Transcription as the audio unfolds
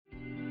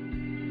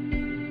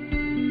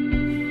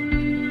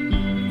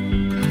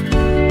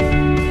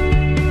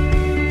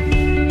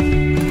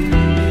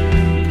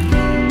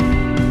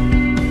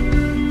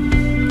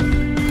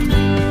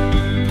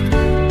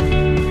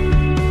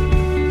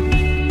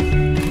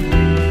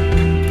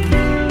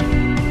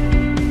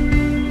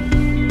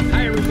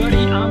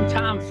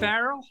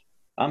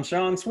I'm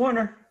Sean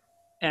Swarner,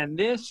 And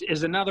this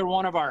is another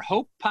one of our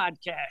Hope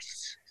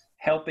podcasts.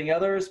 helping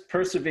others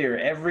persevere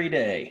every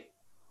day.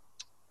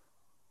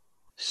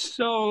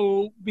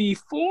 So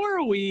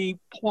before we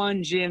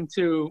plunge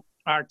into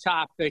our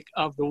topic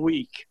of the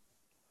week,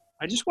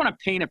 I just want to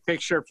paint a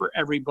picture for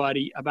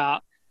everybody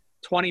about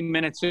 20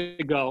 minutes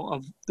ago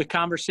of the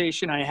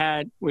conversation I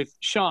had with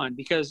Sean,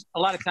 because a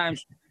lot of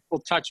times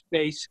we'll touch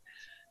base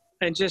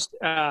and just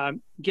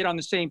get on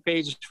the same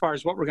page as far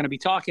as what we're going to be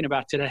talking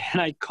about today.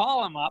 And I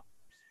call him up,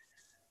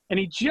 and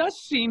he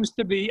just seems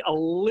to be a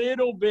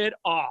little bit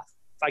off.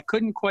 I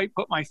couldn't quite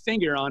put my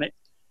finger on it.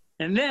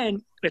 And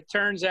then it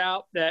turns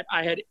out that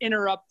I had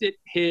interrupted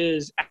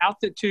his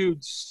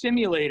altitude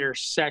simulator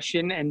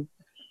session, and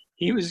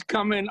he was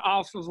coming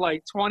off of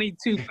like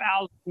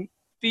 22,000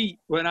 feet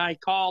when I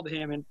called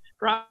him, and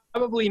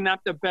probably not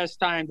the best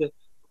time to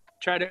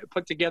try to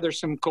put together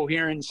some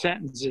coherent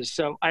sentences.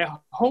 So I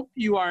hope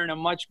you are in a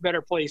much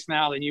better place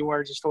now than you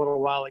were just a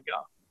little while ago.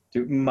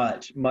 Dude,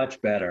 much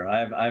better.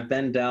 I've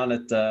been down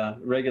at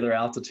regular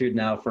altitude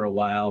now for a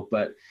while,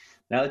 but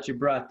now that you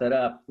brought that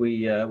up,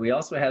 we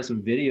also have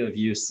some video of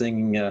you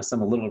singing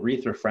some a little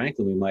Aretha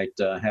Franklin we might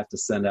have to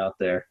send out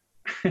there.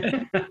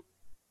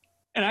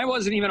 And I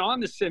wasn't even on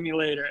the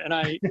simulator, and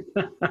I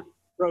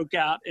broke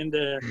out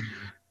into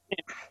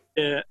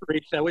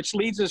Aretha, which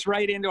leads us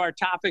right into our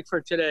topic for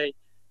today.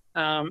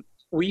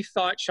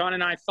 Sean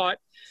and I thought,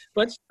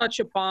 let's touch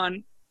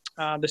upon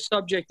the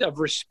subject of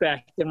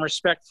respect and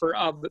respect for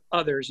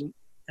others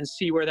and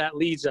see where that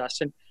leads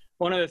us. And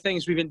one of the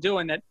things we've been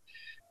doing that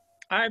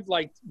I've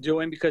liked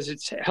doing, because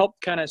it's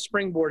helped kind of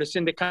springboard us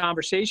into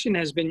conversation,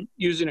 has been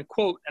using a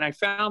quote. And I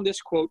found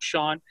this quote,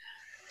 Sean,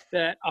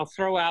 that I'll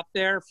throw out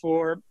there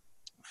for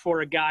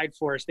a guide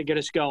for us to get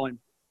us going.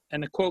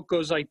 And the quote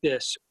goes like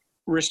this: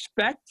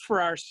 respect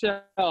for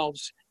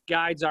ourselves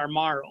guides our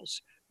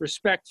morals.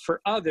 Respect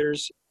for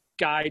others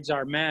guides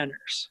our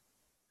manners.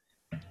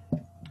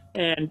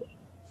 And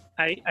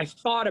I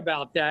thought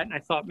about that, and I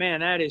thought, man,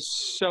 that is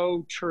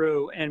so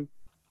true. And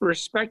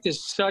respect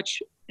is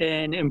such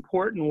an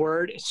important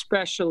word,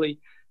 especially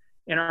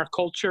in our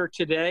culture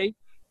today.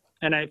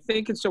 And I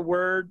think it's a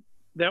word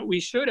that we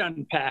should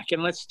unpack.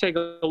 And let's take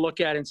a look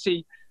at it and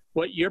see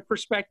what your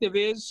perspective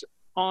is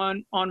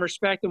on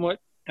respect, and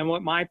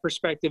what my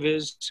perspective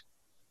is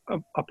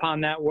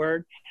upon that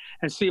word,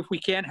 and see if we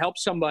can't help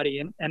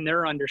somebody and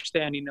their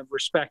understanding of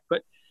respect.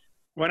 But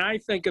when I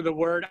think of the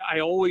word,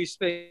 I always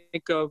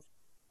think of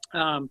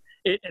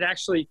it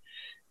actually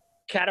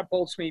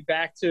catapults me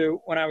back to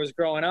when I was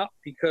growing up,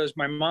 because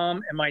my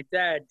mom and my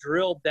dad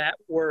drilled that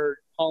word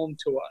home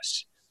to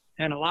us.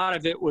 And a lot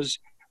of it was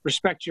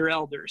respect your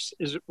elders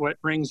is what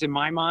rings in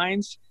my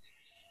mind.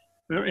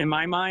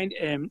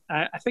 And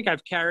I think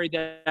I've carried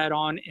that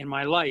on in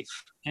my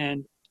life.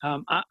 And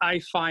I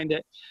find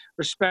that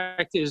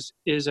respect is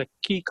a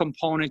key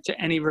component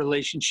to any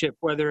relationship,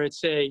 whether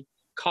it's a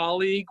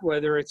colleague,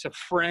 whether it's a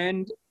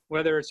friend,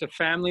 whether it's a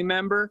family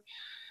member.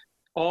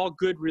 All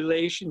good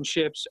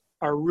relationships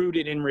are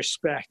rooted in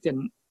respect.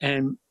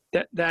 And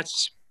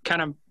that's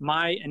kind of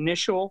my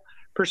initial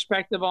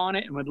perspective on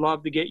it, and would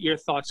love to get your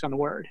thoughts on the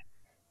word.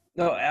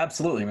 No,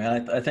 absolutely,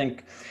 man. I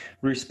think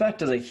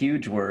respect is a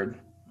huge word.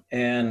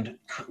 And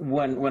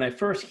when I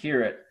first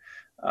hear it,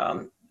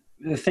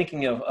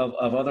 thinking of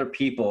other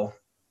people,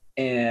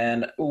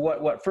 and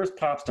what first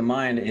pops to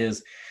mind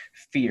is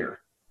fear.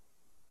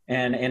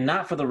 And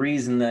not for the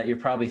reason that you're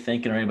probably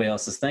thinking or anybody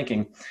else is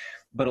thinking,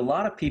 but a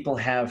lot of people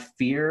have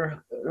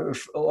fear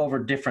over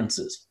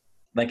differences.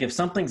 Like if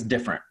something's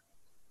different,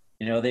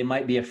 they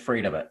might be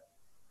afraid of it,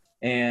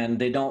 and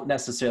they don't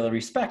necessarily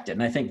respect it.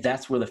 And I think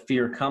that's where the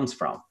fear comes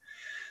from.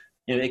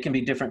 It can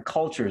be different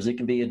cultures. It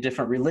can be a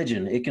different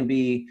religion. It can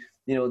be,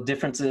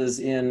 differences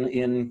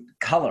in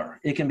color.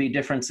 It can be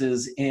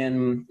differences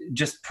in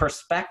just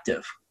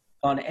perspective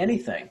on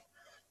anything.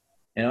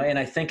 And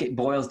I think it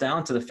boils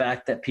down to the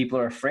fact that people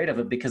are afraid of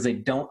it because they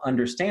don't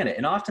understand it.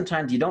 And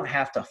oftentimes you don't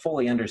have to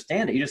fully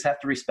understand it. You just have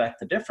to respect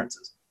the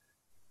differences.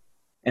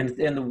 And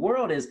the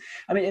world is,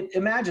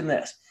 imagine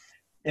this.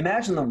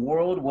 Imagine the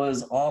world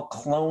was all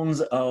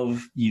clones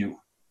of you.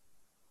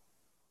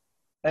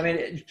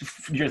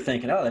 You're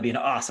thinking, oh, that'd be an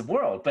awesome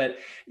world, but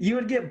you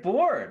would get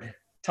bored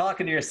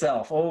talking to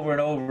yourself over and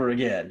over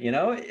again,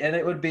 and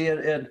it would be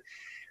it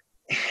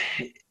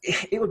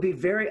would be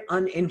very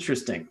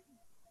uninteresting.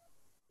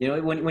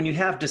 When you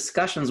have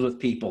discussions with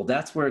people,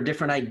 that's where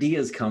different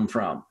ideas come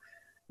from.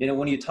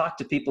 When you talk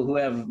to people who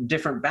have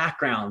different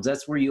backgrounds,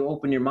 that's where you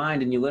open your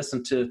mind and you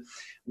listen to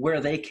where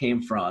they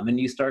came from, and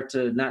you start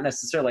to not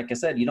necessarily, like I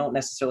said, you don't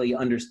necessarily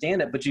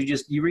understand it, but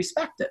you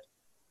respect it.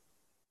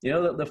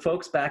 The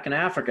folks back in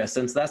Africa,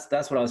 since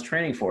that's what I was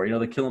training for,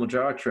 the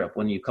Kilimanjaro trip,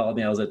 when you called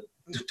me, I was at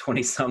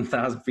 20-some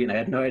thousand feet and I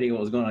had no idea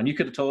what was going on. You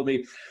could have told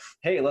me,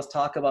 hey, let's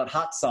talk about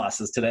hot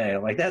sauces today.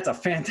 I'm like, that's a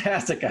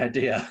fantastic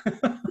idea.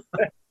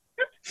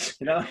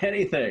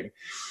 Anything.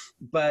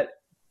 But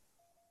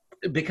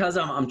because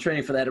I'm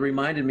training for that, it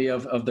reminded me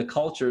of the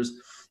cultures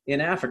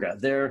in Africa.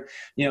 There,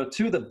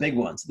 two of the big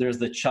ones. There's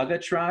the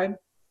Chaga tribe,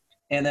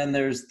 and then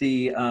there's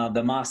the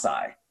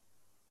Maasai,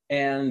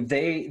 and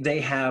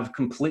they have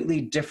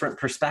completely different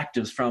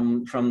perspectives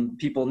from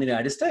people in the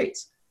United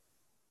States.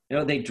 You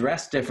know, they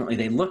dress differently,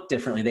 they look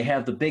differently, they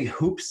have the big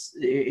hoops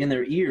in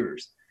their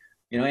ears.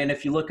 You know, and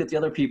if you look at the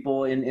other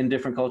people in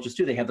different cultures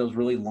too, they have those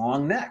really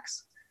long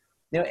necks.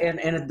 You know,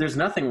 and there's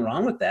nothing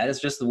wrong with that.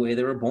 It's just the way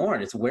they were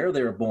born. It's where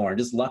they were born.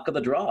 Just luck of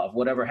the draw of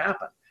whatever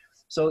happened.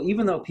 So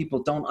even though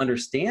people don't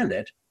understand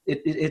it,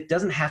 it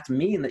doesn't have to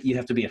mean that you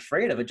have to be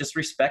afraid of it. Just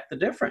respect the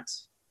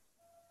difference.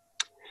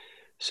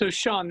 So,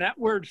 Sean, that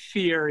word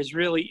fear is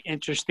really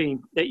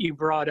interesting that you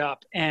brought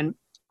up. And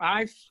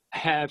I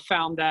have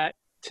found that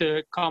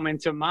to come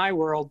into my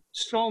world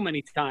so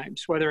many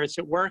times, whether it's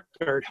at work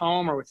or at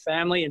home or with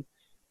family. And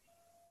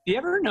do you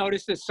ever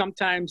notice that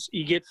sometimes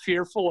you get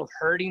fearful of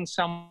hurting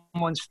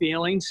someone's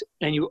feelings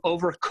and you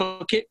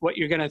overcook it, what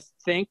you're going to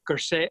think or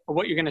say, or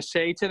what you're going to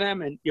say to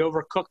them, and you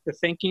overcook the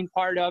thinking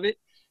part of it?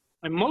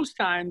 And most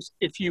times,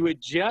 if you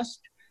would just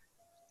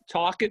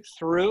talk it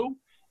through,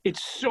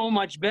 it's so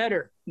much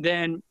better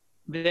than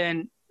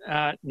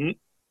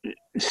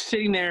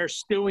sitting there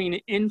stewing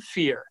in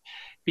fear,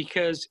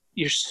 because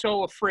you're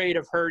so afraid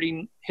of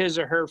hurting his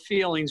or her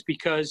feelings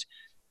because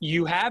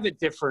you have a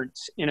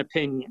difference in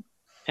opinion.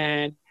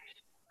 And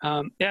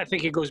I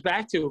think it goes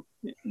back to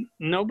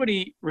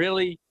nobody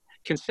really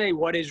can say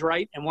what is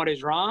right and what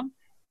is wrong.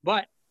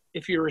 But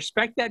if you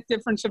respect that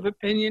difference of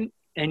opinion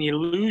and you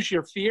lose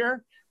your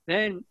fear,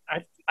 then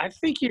I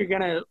think you're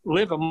going to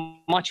live a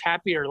much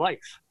happier life.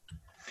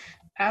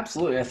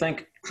 Absolutely. I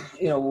think,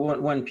 you know,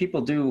 when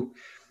people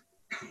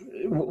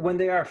when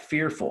they are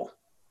fearful,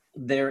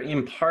 they're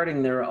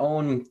imparting their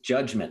own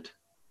judgment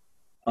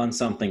on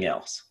something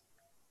else.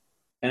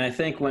 And I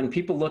think when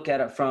people look at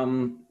it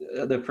from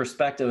the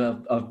perspective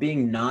of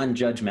being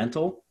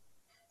non-judgmental,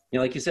 you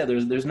know, like you said,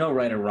 there's no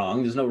right or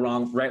wrong. There's no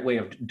right way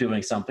of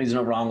doing something. There's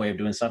no wrong way of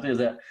doing something. There's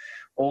that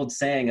old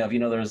saying of, you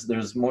know,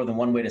 there's more than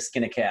one way to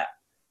skin a cat.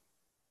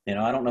 You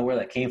know, I don't know where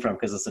that came from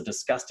because it's a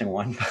disgusting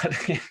one,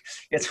 but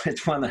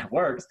it's one that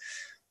works.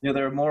 You know,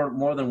 there are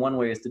more than one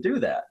ways to do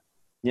that.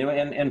 You know,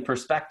 and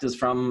perspectives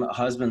from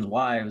husbands,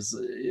 wives,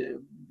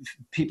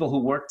 people who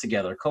work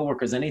together,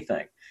 coworkers,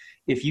 anything.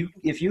 If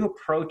you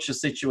approach a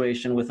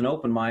situation with an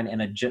open mind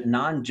and a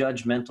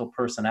non-judgmental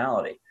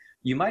personality,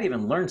 you might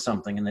even learn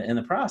something in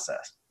the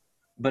process.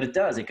 But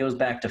it goes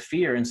back to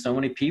fear, and so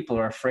many people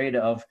are afraid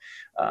of,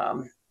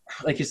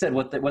 like you said,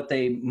 what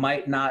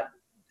might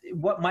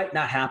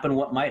not happen,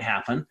 what might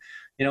happen.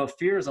 You know,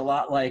 fear is a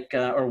lot like,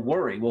 or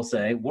worry, we'll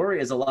say,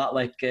 worry is a lot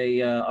like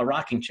a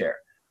rocking chair.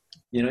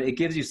 You know, it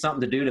gives you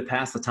something to do to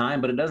pass the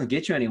time, but it doesn't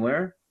get you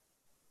anywhere.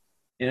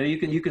 You know,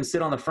 you can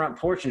sit on the front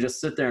porch and just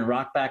sit there and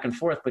rock back and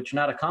forth, but you're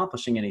not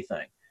accomplishing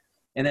anything.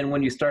 And then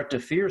when you start to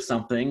fear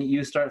something,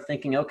 you start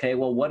thinking, okay,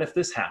 well, what if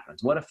this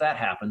happens? What if that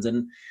happens?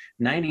 And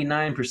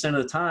 99%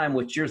 of the time,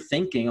 what you're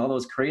thinking, all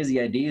those crazy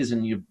ideas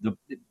and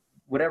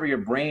whatever your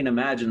brain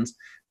imagines,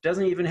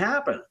 doesn't even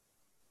happen.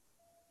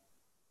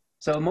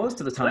 So most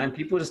of the time,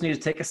 people just need to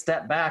take a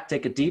step back,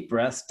 take a deep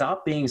breath,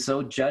 stop being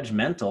so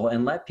judgmental,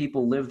 and let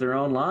people live their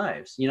own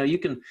lives. You know, you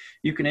can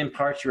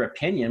impart your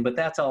opinion, but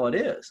that's all it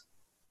is.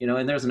 You know,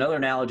 and there's another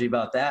analogy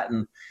about that,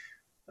 and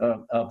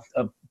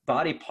a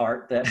body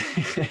part that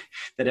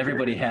that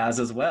everybody has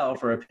as well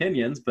for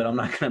opinions, but I'm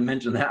not going to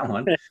mention that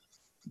one.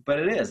 But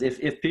it is.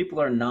 If people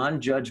are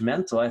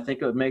non-judgmental, I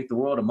think it would make the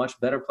world a much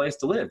better place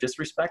to live. Just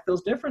respect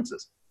those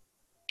differences.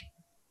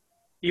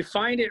 You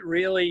find it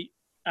really,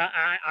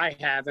 I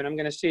have, and I'm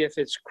going to see if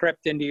it's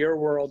crept into your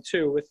world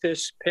too with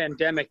this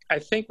pandemic. I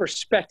think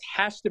respect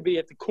has to be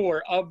at the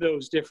core of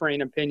those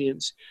differing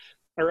opinions,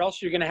 or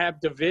else you're going to have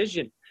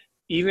division,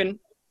 even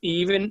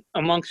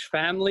amongst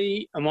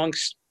family,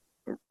 amongst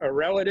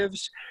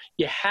relatives.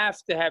 You have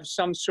to have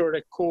some sort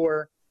of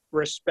core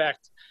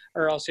respect,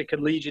 or else it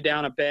could lead you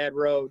down a bad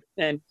road.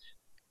 And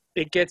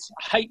it gets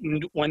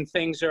heightened when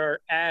things are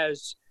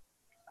as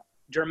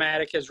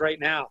dramatic as right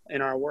now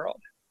in our world.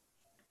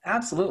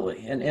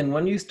 Absolutely. And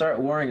when you start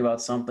worrying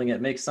about something,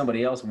 it makes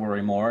somebody else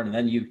worry more. And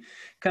then you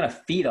kind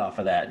of feed off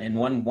of that. And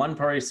when one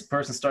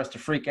person starts to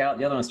freak out,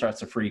 the other one starts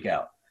to freak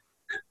out.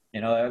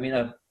 You know, I mean,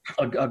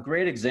 a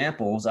great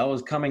example is I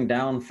was coming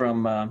down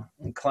from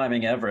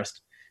climbing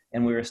Everest,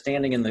 and we were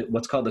standing in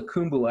what's called the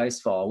Khumbu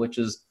Icefall, which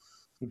is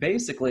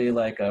basically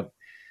like a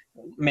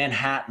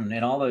Manhattan,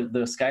 and all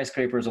the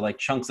skyscrapers are like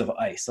chunks of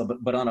ice,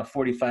 but on a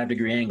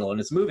 45-degree angle, and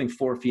it's moving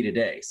 4 feet a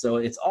day. So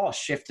it's all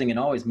shifting and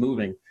always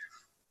moving.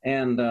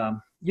 And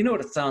you know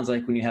what it sounds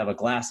like when you have a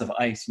glass of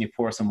ice and you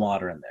pour some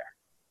water in there,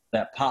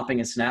 that popping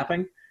and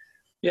snapping.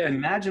 Yeah.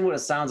 Imagine what it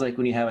sounds like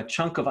when you have a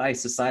chunk of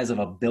ice the size of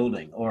a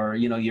building, or,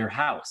 you know, your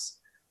house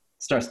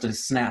starts to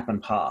snap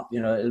and pop,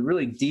 you know, a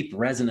really deep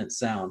resonant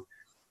sound.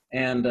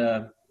 And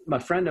my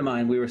friend of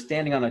mine, we were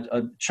standing on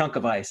a chunk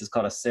of ice. It's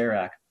called a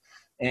serac.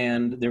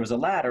 And there was a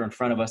ladder in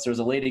front of us. There was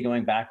a lady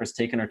going backwards,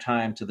 taking her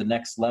time to the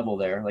next level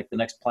there, like the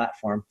next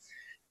platform.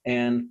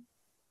 And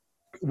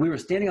we were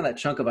standing on that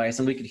chunk of ice,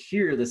 and we could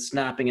hear the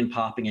snapping and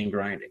popping and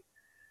grinding.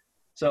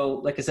 So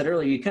like I said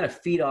earlier, you kind of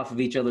feed off of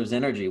each other's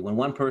energy. When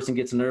one person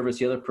gets nervous,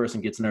 the other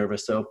person gets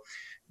nervous. So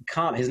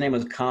his name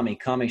was Kami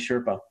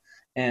Sherpa.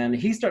 And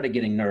he started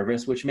getting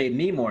nervous, which made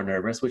me more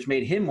nervous, which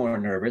made him more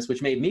nervous,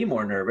 which made me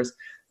more nervous.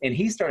 And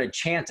he started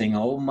chanting,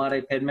 Om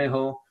Mani Padme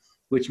Ho,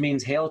 which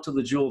means hail to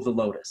the jewel of the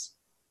lotus,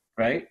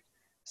 right?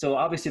 So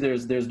obviously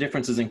there's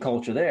differences in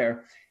culture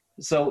there.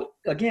 So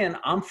again,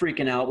 I'm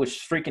freaking out, which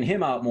is freaking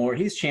him out more.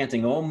 He's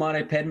chanting Om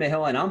Mani Padme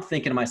Ho, and I'm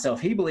thinking to myself,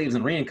 he believes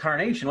in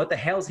reincarnation. What the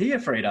hell is he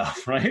afraid of,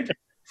 right?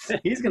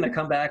 He's going to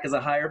come back as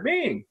a higher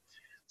being.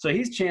 So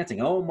he's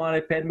chanting, Om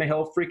Mani Padme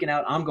Ho, freaking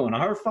out. I'm going,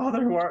 Our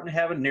Father who art in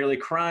heaven, nearly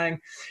crying.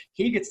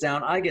 He gets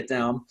down, I get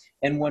down.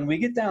 And when we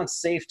get down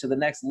safe to the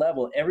next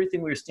level,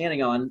 everything we were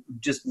standing on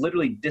just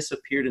literally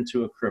disappeared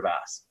into a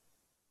crevasse.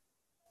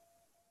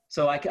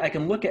 So I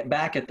can look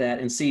back at that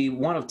and see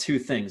one of two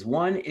things.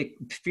 One,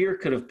 fear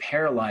could have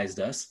paralyzed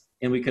us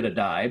and we could have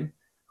died,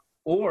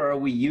 or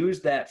we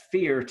used that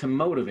fear to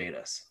motivate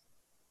us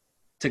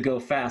to go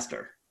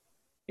faster.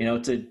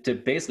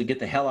 To basically get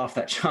the hell off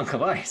that chunk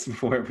of ice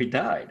before we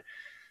died.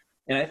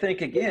 And I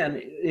think,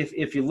 again,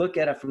 if you look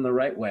at it from the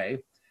right way,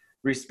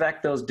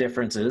 respect those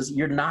differences,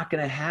 you're not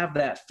going to have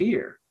that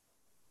fear.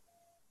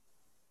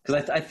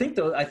 Because I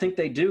think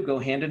they do go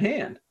hand in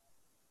hand.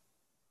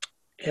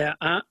 Yeah,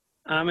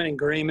 I'm in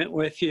agreement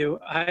with you.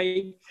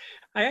 I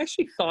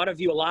actually thought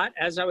of you a lot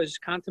as I was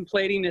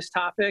contemplating this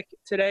topic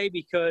today,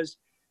 because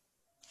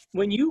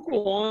when you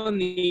go on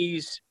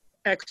these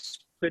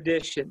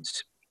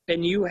expeditions,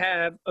 and you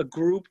have a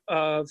group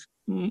of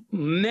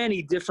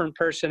many different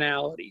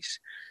personalities,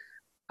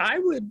 I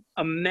would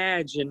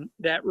imagine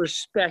that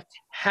respect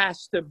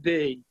has to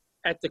be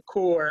at the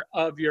core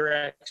of your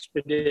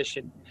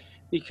expedition.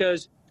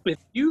 Because if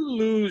you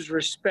lose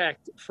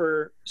respect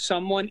for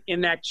someone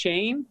in that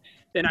chain,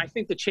 then I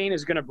think the chain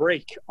is going to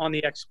break on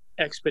the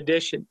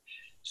expedition.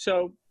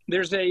 So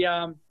there's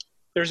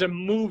a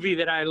movie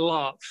that I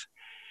love.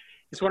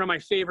 It's one of my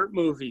favorite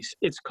movies.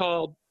 It's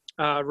called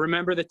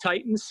Remember the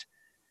Titans.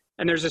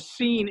 And there's a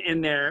scene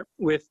in there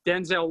with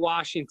Denzel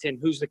Washington,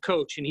 who's the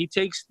coach, and he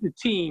takes the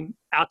team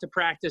out to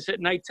practice at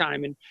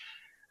nighttime. And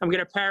I'm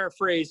going to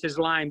paraphrase his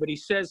line, but he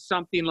says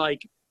something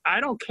like, I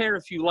don't care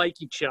if you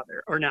like each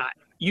other or not.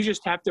 You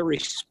just have to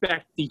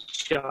respect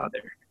each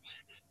other.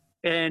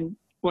 And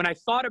when I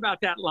thought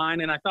about that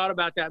line and I thought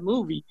about that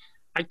movie,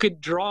 I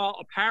could draw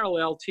a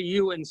parallel to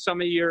you and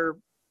some of your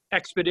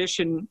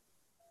expedition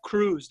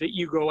crews that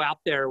you go out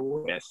there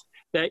with,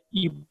 that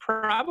you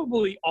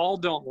probably all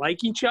don't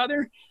like each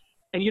other.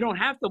 And you don't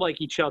have to like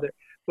each other,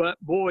 but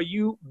boy,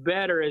 you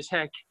better as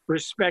heck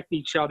respect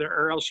each other,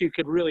 or else you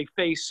could really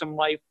face some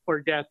life or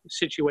death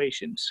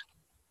situations.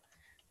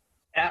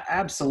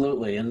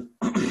 Absolutely. And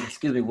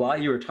excuse me, while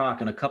you were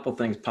talking, a couple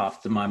things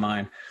popped in my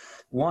mind.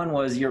 One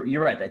was,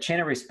 you're right, that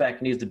chain of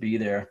respect needs to be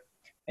there.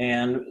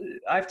 And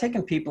I've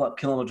taken people up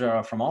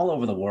Kilimanjaro from all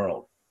over the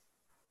world,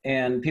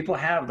 and people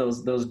have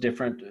those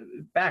different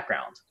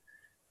backgrounds.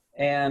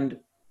 And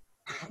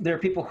there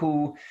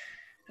are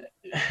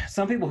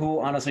some people who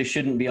honestly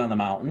shouldn't be on the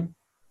mountain,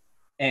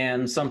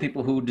 and some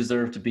people who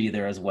deserve to be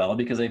there as well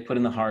because they put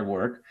in the hard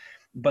work.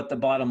 But the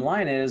bottom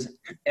line is,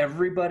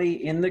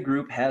 everybody in the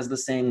group has the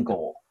same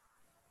goal,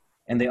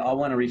 and they all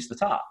want to reach the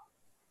top.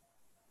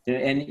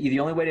 And the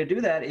only way to do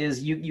that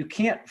is you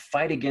can't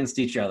fight against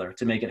each other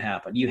to make it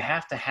happen. You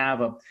have to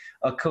have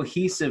a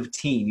cohesive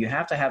team. You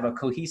have to have a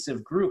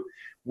cohesive group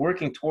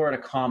working toward a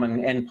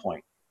common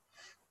endpoint.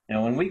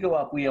 When we go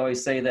up, we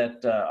always say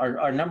that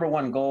our number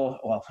one goal,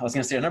 our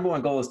number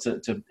one goal is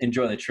to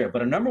enjoy the trip,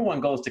 but our number one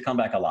goal is to come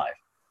back alive.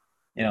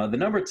 The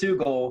number two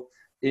goal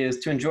is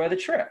to enjoy the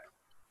trip.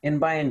 And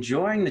by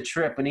enjoying the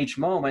trip in each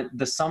moment,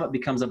 the summit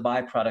becomes a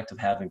byproduct of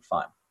having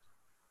fun.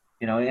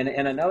 And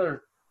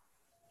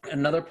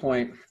another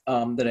point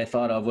that I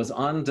thought of was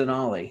on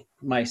Denali,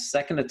 my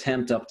second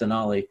attempt up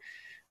Denali.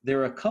 There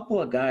were a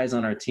couple of guys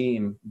on our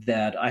team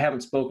that I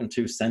haven't spoken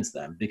to since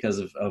then because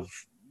of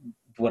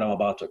what I'm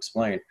about to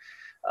explain.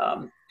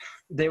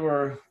 They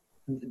were,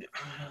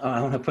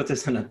 I want to put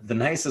this in the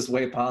nicest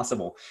way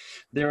possible.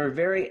 They were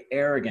very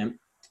arrogant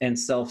and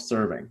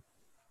self-serving.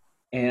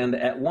 And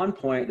at one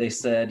point they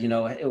said,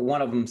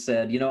 one of them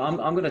said, I'm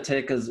going to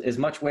take as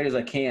much weight as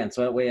I can.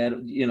 So that way,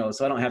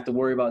 so I don't have to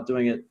worry about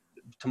doing it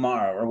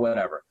tomorrow or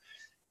whatever.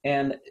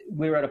 And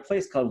we were at a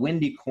place called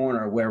Windy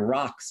Corner where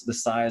rocks the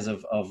size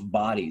of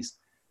bodies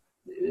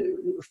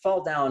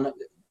fall down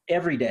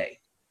every day.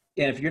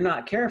 And if you're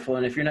not careful,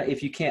 and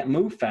if you can't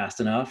move fast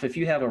enough, if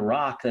you have a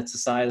rock that's the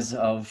size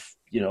of,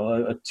 a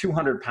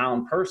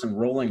 200-pound person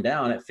rolling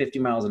down at 50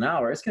 miles an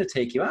hour, it's going to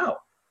take you out.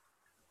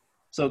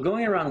 So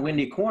going around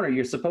Windy Corner,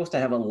 you're supposed to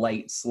have a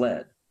light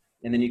sled,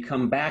 and then you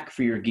come back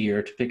for your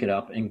gear to pick it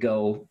up and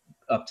go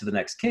up to the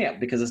next camp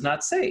because it's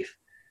not safe.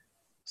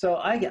 So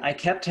I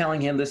kept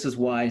telling him this is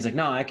why. He's like,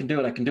 no, I can do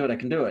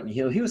it. And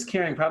he was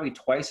carrying probably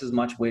twice as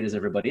much weight as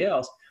everybody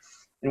else.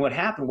 And what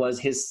happened was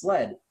his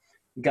sled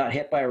got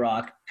hit by a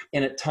rock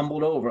and it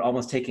tumbled over,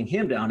 almost taking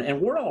him down. And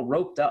we're all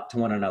roped up to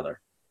one another.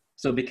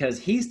 So because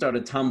he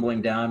started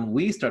tumbling down,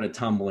 we started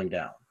tumbling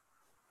down.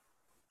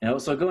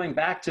 So going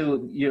back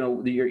to,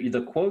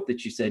 the quote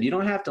that you said, you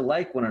don't have to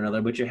like one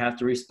another, but you have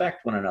to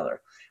respect one another.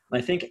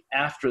 And I think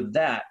after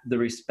that, the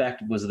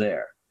respect was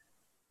there.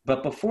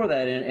 But before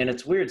that, and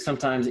it's weird,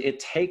 sometimes it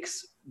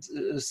takes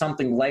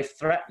something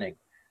life-threatening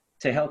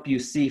to help you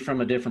see from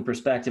a different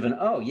perspective. And,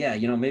 oh, yeah,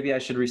 maybe I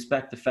should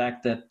respect the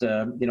fact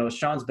that,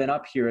 Sean's been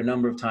up here a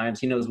number of times.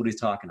 He knows what he's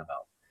talking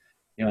about.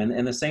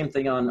 And the same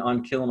thing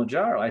on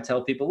Kilimanjaro. I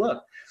tell people,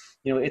 look,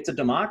 it's a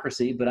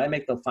democracy, but I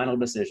make the final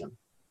decision.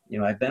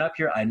 I've been up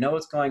here. I know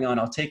what's going on.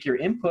 I'll take your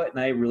input, and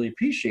I really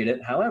appreciate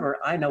it. However,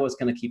 I know what's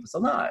going to keep us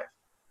alive.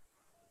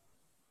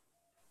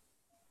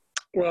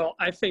 Well,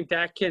 I think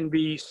that can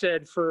be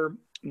said for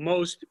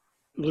most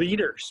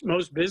leaders,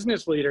 most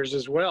business leaders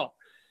as well,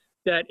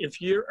 that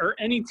if you're, or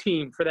any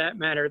team for that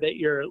matter that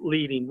you're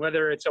leading,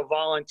 whether it's a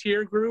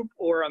volunteer group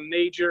or a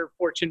major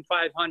Fortune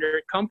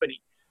 500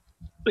 company,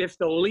 if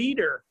the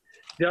leader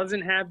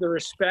doesn't have the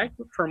respect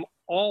from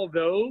all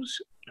those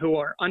who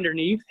are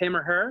underneath him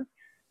or her,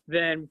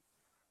 then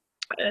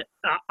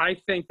I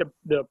think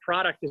the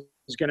product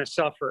is going to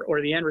suffer,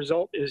 or the end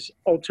result is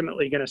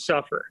ultimately going to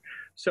suffer.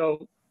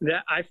 So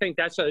that, I think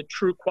that's a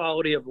true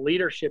quality of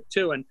leadership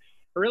too. And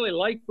I really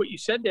like what you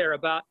said there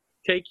about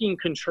taking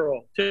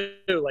control too.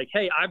 Like,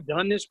 hey, I've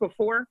done this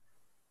before.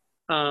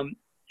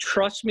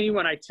 Trust me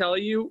when I tell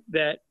you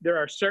that there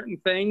are certain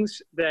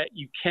things that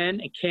you can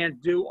and can't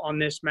do on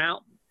this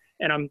mountain.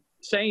 And I'm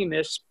saying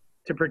this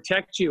to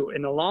protect you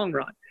in the long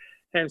run.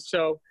 And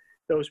so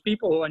those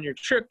people on your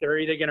trip, they're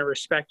either going to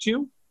respect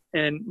you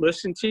and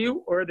listen to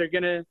you, or they're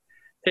going to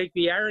take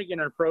the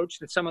arrogant approach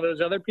that some of those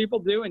other people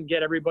do and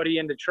get everybody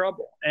into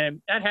trouble. And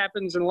that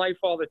happens in life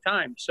all the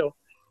time. So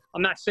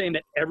I'm not saying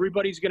that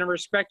everybody's going to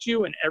respect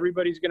you and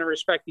everybody's going to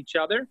respect each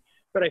other,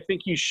 but I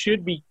think you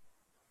should be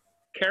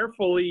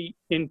carefully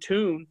in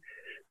tune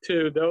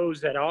to those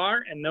that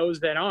are and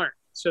those that aren't,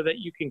 so that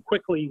you can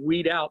quickly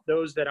weed out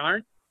those that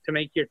aren't to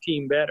make your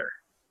team better.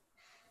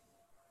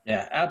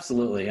 Yeah,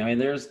 absolutely. I mean,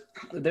 there's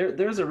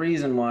a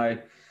reason why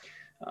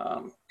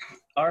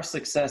our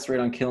success rate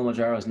on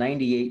Kilimanjaro is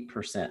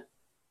 98%.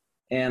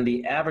 And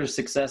the average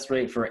success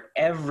rate for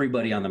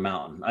everybody on the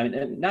mountain, I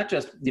mean, not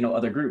just,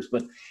 other groups,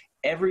 but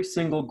every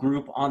single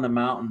group on the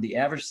mountain, the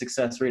average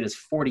success rate is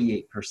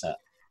 48%.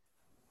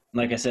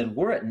 Like I said,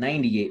 we're at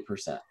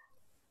 98%.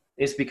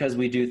 It's because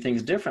we do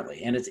things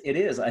differently. And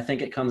I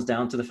think it comes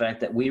down to the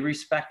fact that we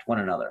respect one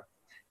another.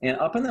 And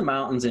up in the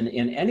mountains and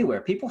in anywhere,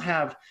 people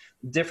have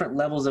different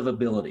levels of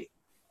ability.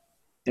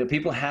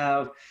 People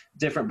have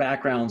different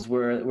backgrounds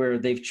where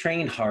they've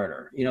trained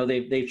harder,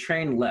 they've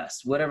trained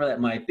less, whatever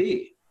that might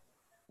be.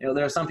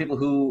 There are some people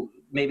who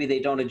maybe they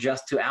don't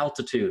adjust to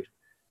altitude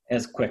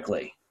as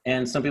quickly,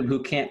 and some people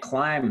who can't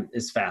climb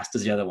as fast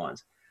as the other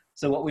ones.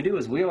 So what we do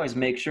is we always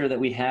make sure that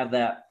we have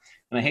that,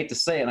 and I hate to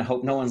say it, and I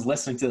hope no one's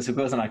listening to this who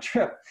goes on our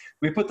trip,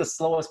 we put the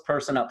slowest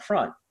person up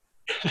front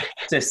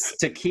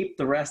to keep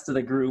the rest of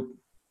the group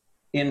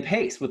in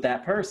pace with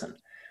that person.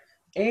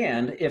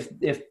 And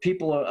if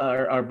people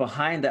are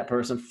behind that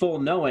person, full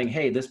knowing,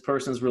 hey, this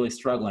person's really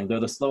struggling, they're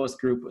the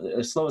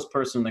slowest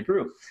person in the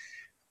group,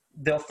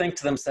 they'll think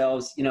to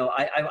themselves,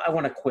 I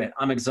want to quit,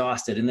 I'm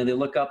exhausted. And then they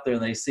look up there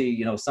and they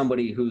see,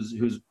 somebody who's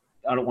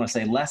I don't want to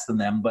say less than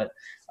them, but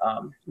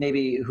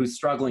maybe who's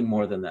struggling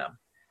more than them.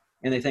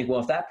 And they think, well,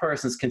 if that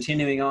person's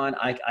continuing on,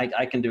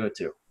 I can do it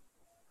too.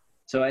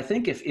 So I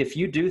think if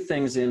you do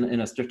things in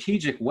a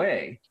strategic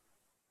way,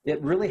 it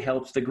really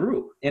helps the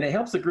group. And it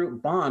helps the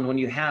group bond when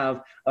you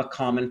have a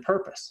common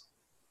purpose.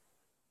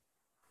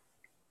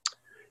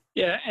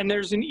 Yeah, and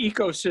there's an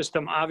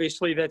ecosystem,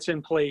 obviously, that's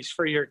in place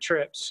for your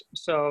trips.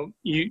 So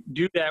you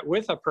do that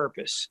with a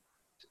purpose.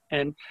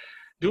 And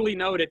duly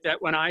noted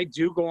that when I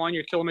do go on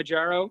your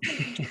Kilimanjaro,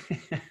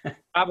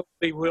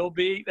 probably will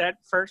be that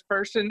first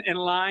person in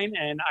line,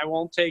 and I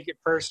won't take it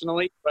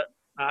personally, but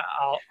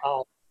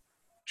I'll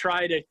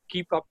try to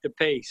keep up the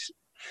pace.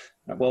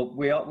 Well,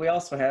 we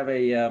also have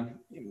a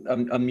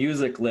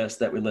music list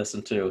that we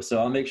listen to, so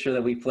I'll make sure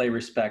that we play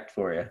Respect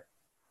for you.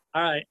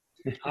 All right.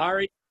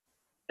 R-E-S-P-E-C-T.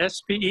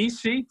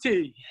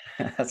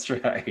 That's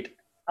right.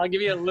 I'll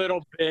give you a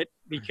little bit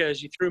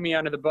because you threw me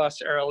under the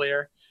bus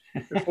earlier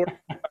before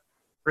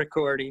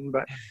recording,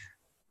 but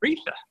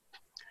Aretha.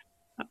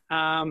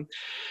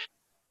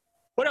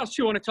 What else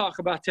do you want to talk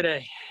about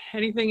today?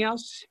 Anything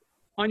else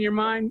on your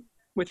mind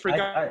with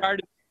regard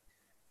to?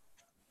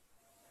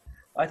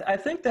 I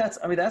think that's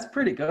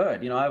pretty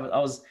good. I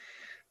was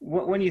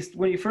when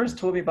you first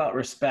told me about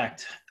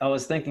respect, I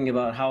was thinking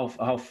about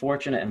how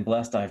fortunate and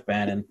blessed I've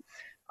been, and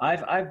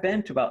I've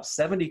been to about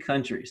 70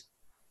 countries,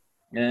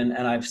 and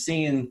I've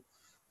studied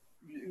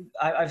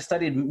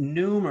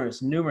numerous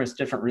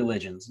different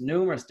religions,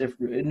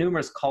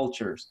 numerous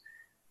cultures,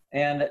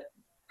 and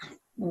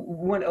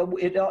when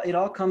it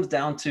all comes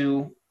down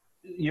to,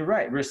 you're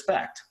right,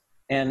 respect,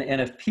 and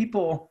if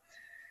people.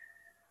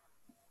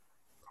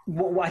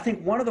 Well, I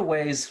think one of the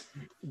ways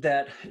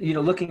that,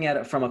 looking at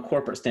it from a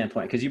corporate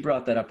standpoint, because you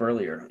brought that up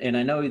earlier, and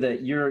I know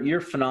that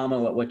you're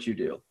phenomenal at what you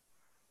do.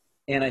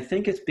 And I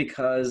think it's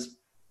because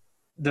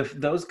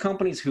those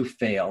companies who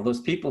fail, those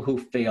people who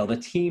fail, the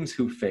teams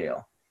who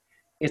fail,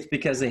 it's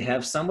because they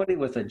have somebody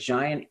with a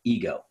giant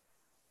ego,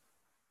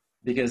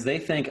 because they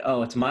think,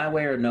 oh, it's my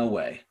way or no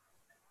way.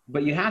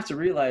 But you have to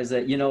realize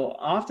that,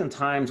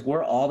 oftentimes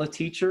we're all the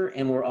teacher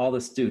and we're all the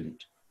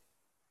student.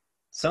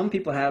 Some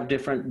people have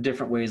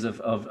different ways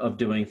of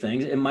doing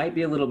things. It might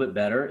be a little bit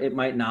better. It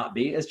might not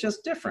be. It's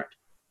just different.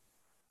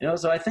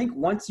 So I think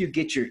once you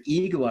get your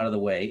ego out of the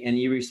way and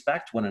you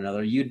respect one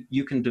another,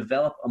 you can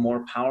develop a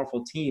more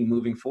powerful team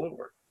moving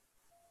forward.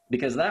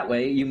 Because that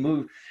way you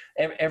move,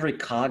 every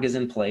cog is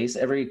in place,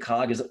 every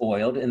cog is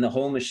oiled, and the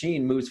whole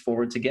machine moves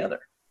forward together.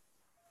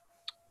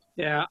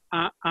 Yeah,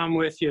 I'm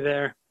with you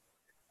there.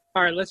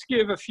 All right, let's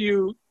give a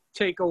few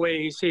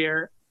takeaways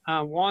here.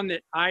 One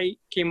that I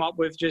came up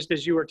with just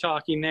as you were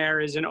talking there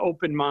is an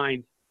open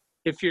mind.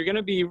 If you're going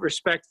to be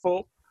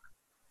respectful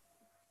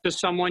to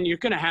someone, you're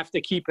going to have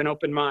to keep an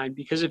open mind,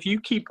 because if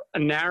you keep a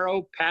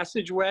narrow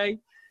passageway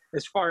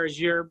as far as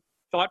your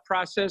thought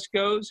process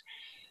goes,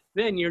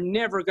 then you're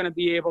never going to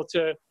be able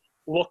to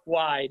look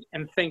wide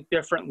and think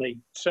differently.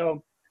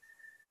 So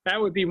that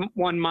would be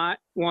one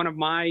of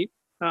my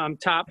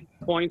top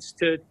points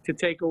to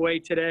take away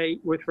today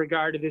with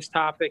regard to this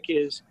topic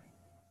is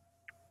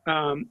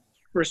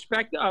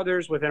respect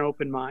others with an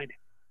open mind.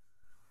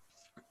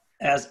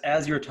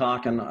 As you're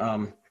talking,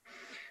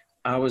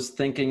 I was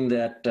thinking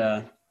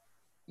that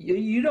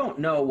you don't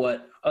know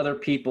what other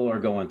people are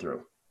going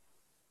through.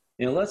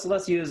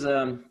 Let's use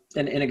an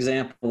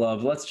example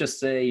of, let's just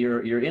say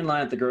you're in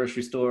line at the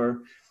grocery store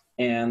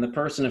and the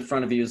person in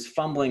front of you is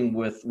fumbling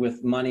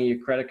with money, your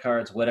credit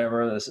cards,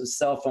 whatever, the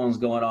cell phone's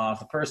going off,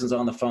 the person's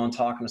on the phone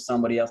talking to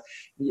somebody else,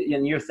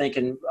 and you're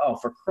thinking, oh,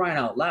 for crying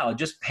out loud,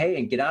 just pay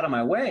and get out of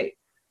my way.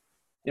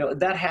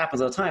 That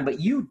happens all the time, but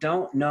you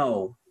don't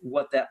know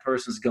what that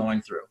person's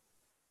going through.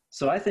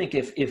 So I think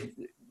if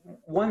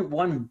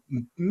one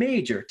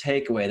major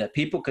takeaway that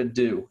people could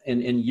do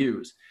and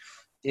use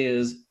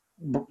is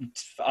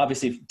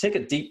obviously take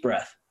a deep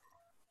breath.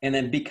 And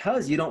then,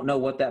 because you don't know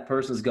what that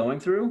person's going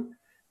through,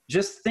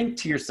 just think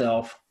to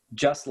yourself,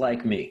 just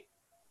like me.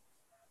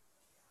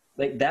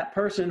 Like, that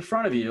person in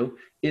front of you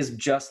is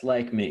just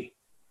like me.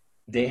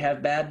 They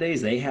have bad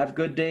days. They have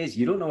good days.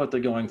 You don't know what they're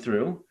going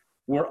through.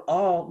 We're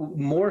all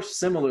more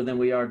similar than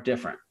we are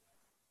different.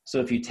 So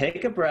if you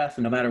take a breath,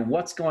 no matter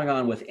what's going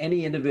on with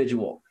any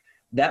individual,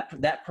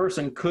 that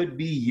person could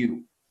be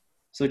you.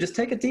 So just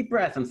take a deep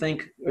breath and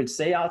think, or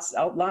say out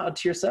loud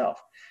to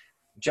yourself,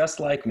 just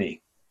like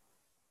me.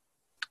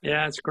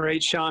 Yeah, it's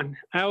great, Sean.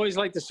 I always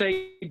like to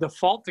say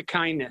default to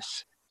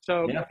kindness.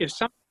 So if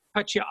someone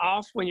cuts you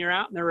off when you're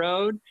out in the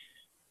road,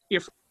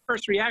 your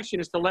first reaction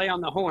is to lay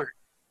on the horn.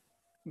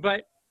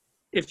 But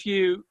if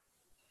you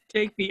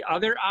take the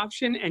other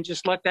option and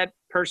just let that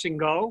person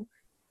go,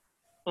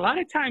 a lot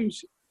of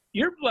times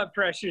your blood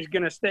pressure is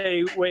going to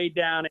stay way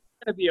down. It's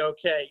going to be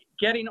okay.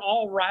 Getting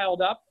all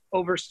riled up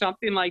over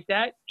something like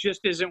that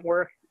just isn't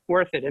worth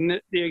it.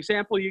 And the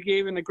example you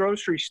gave in the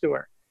grocery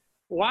store,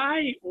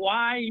 why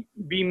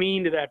be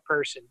mean to that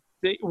person?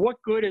 What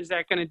good is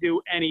that going to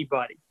do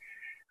anybody?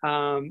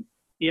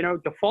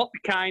 Default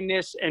to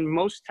kindness, and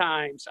most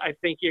times I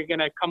think you're going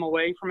to come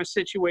away from a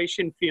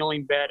situation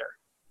feeling better.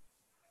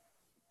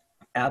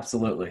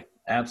 Absolutely.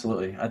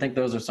 Absolutely. I think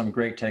those are some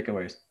great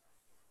takeaways.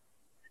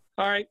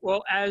 All right.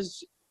 Well,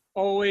 as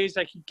always,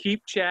 I can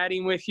keep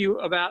chatting with you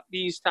about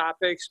these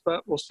topics,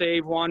 but we'll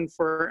save one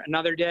for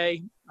another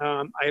day.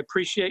 I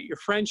appreciate your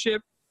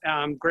friendship.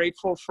 I'm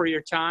grateful for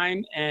your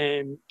time.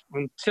 And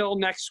until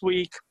next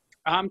week,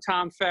 I'm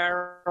Tom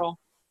Farrell.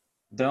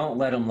 Don't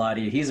let him lie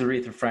to you. He's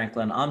Aretha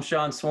Franklin. I'm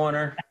Sean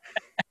Swarner.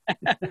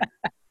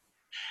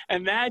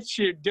 And that's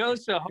your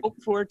dose of hope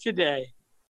for today.